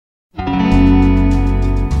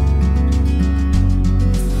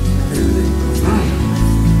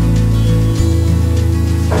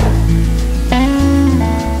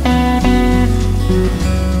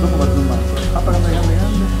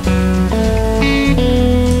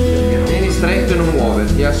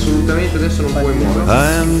E assolutamente adesso non puoi muovere.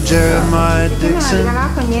 I am Jeremiah Dixon.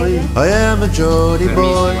 I am a Geordie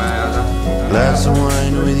boy. Glass of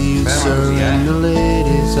wine with you, sir, and the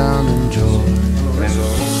ladies I'll enjoy.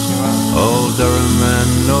 Old Durham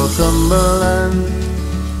and Northumberland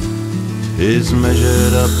is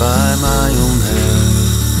measured up by my own hand.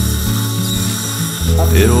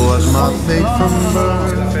 It was my fate from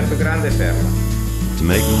birth to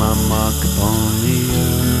make my mark upon the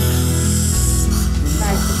earth.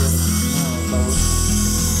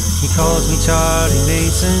 He calls me Charlie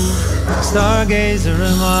Mason, stargazer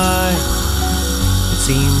am I. It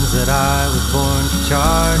seems that I was born to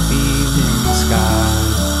chart the evening sky.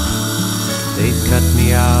 They'd cut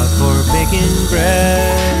me out for baking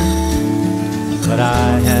bread, but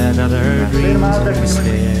I had other dreams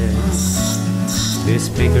instead. This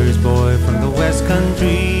baker's boy from the West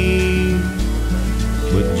Country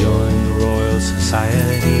would join the Royal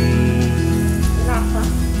Society.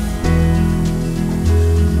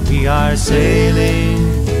 We are sailing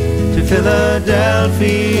to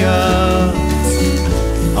Philadelphia,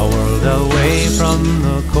 a world away from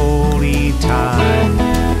the coldy tide.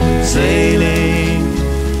 Sailing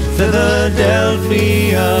to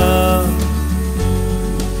Philadelphia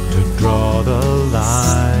to draw the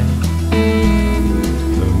line,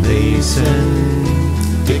 the Mason-Dixon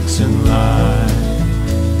line.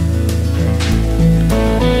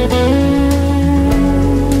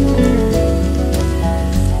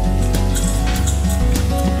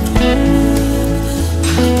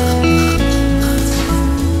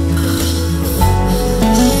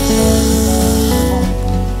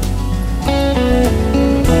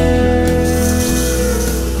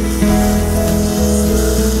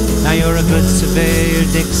 Good surveyor,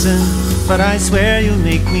 Dixon, but I swear you'll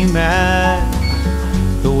make me mad.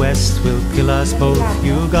 The West will kill us both,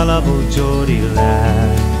 you gullible Geordie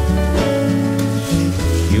lad.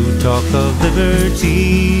 You talk of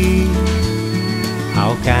liberty,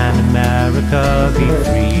 how can America be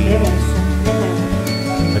free?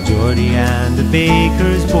 A Geordie and a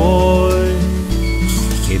baker's boy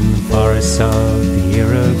in the forests of the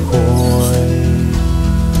Iroquois.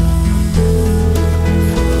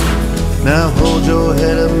 Now hold your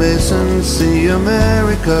head up, Mason, see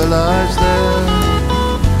America lies there.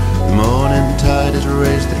 The morning tide has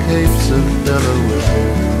raised the capes of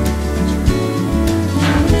Delaware.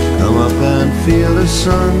 Come up and feel the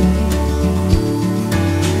sun,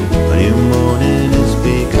 a new morning is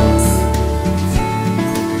begun.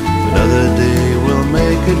 Another day will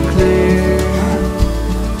make it clear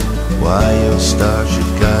why your star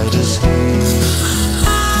should guide us here.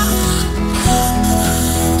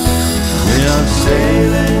 We are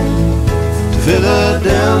sailing to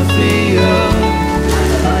Philadelphia,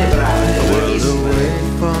 a world away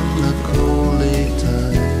from the coldy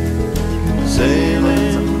tide.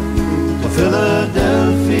 Sailing to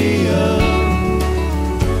Philadelphia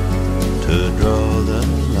to draw the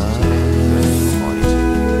line,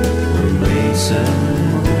 the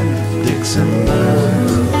Mason-Dixon line,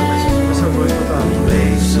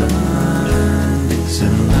 Mason-Dixon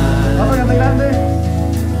line.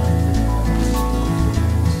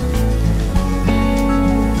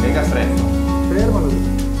 Stretto. Fermalo.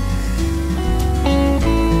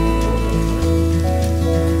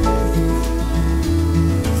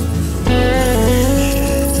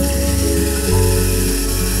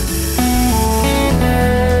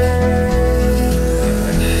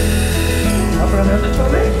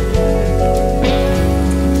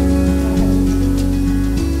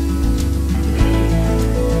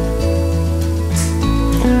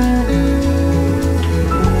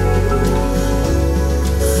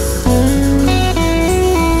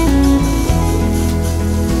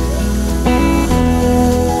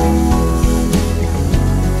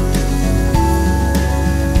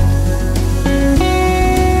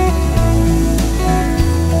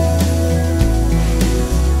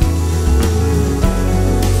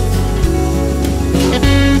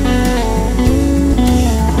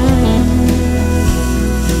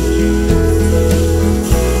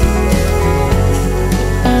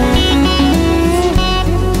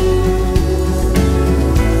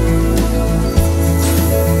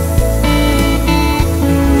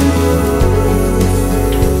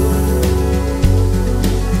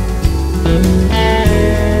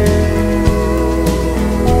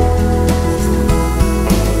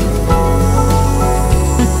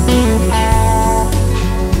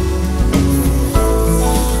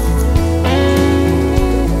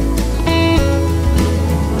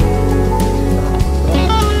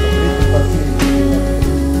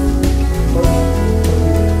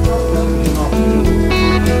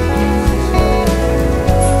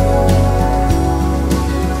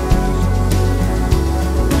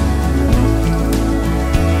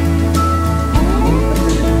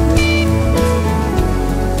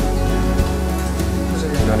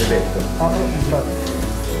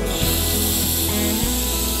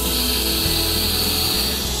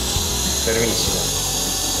 Fermissimo.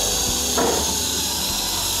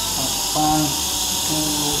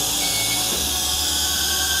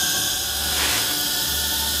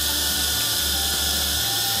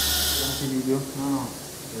 Video? No.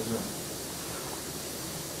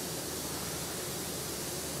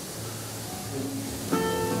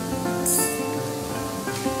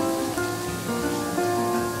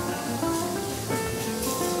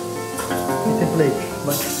 It's a plate,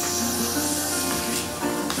 but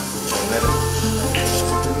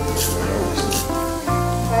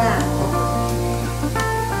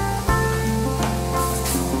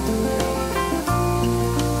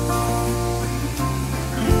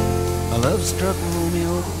A love-struck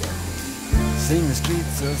Romeo, sing the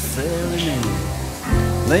streets of serenade,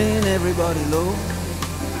 laying everybody low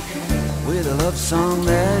with a love song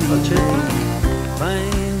that he made.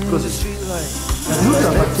 Find the streetlight,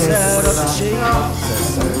 steps out of the shade.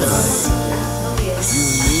 You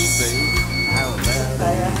and me, babe, how about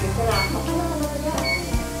it?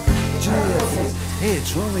 Julia says, hey,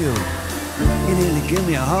 it's Romeo. He nearly gave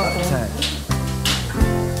me a heart attack.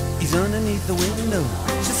 He's underneath the window.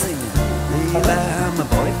 She's singing, baby, I'm my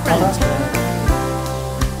boyfriend's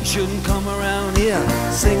back. You shouldn't come around here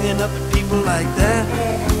singing up at people like that.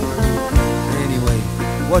 Anyway,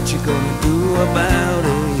 what you gonna do about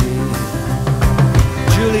it?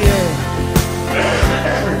 Juliet,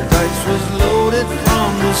 the dice was loaded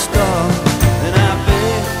from the start, and I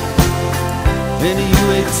bet, and you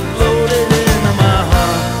exploded into my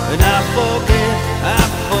heart, and I forget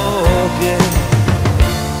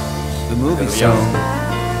the movie song.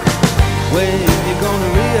 When you're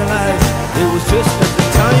gonna realize it was just that the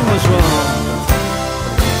time was wrong,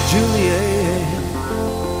 Juliet.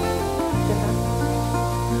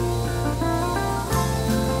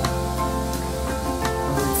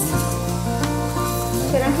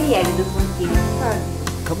 C'era anche ieri due puntini.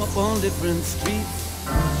 Come up on different streets,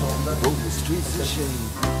 both the streets of shame,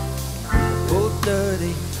 both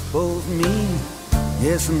dirty, both mean.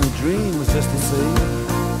 Yes, and the dream was just the same.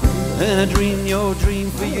 And I dreamed your dream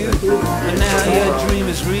for you, and now your dream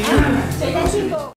is real.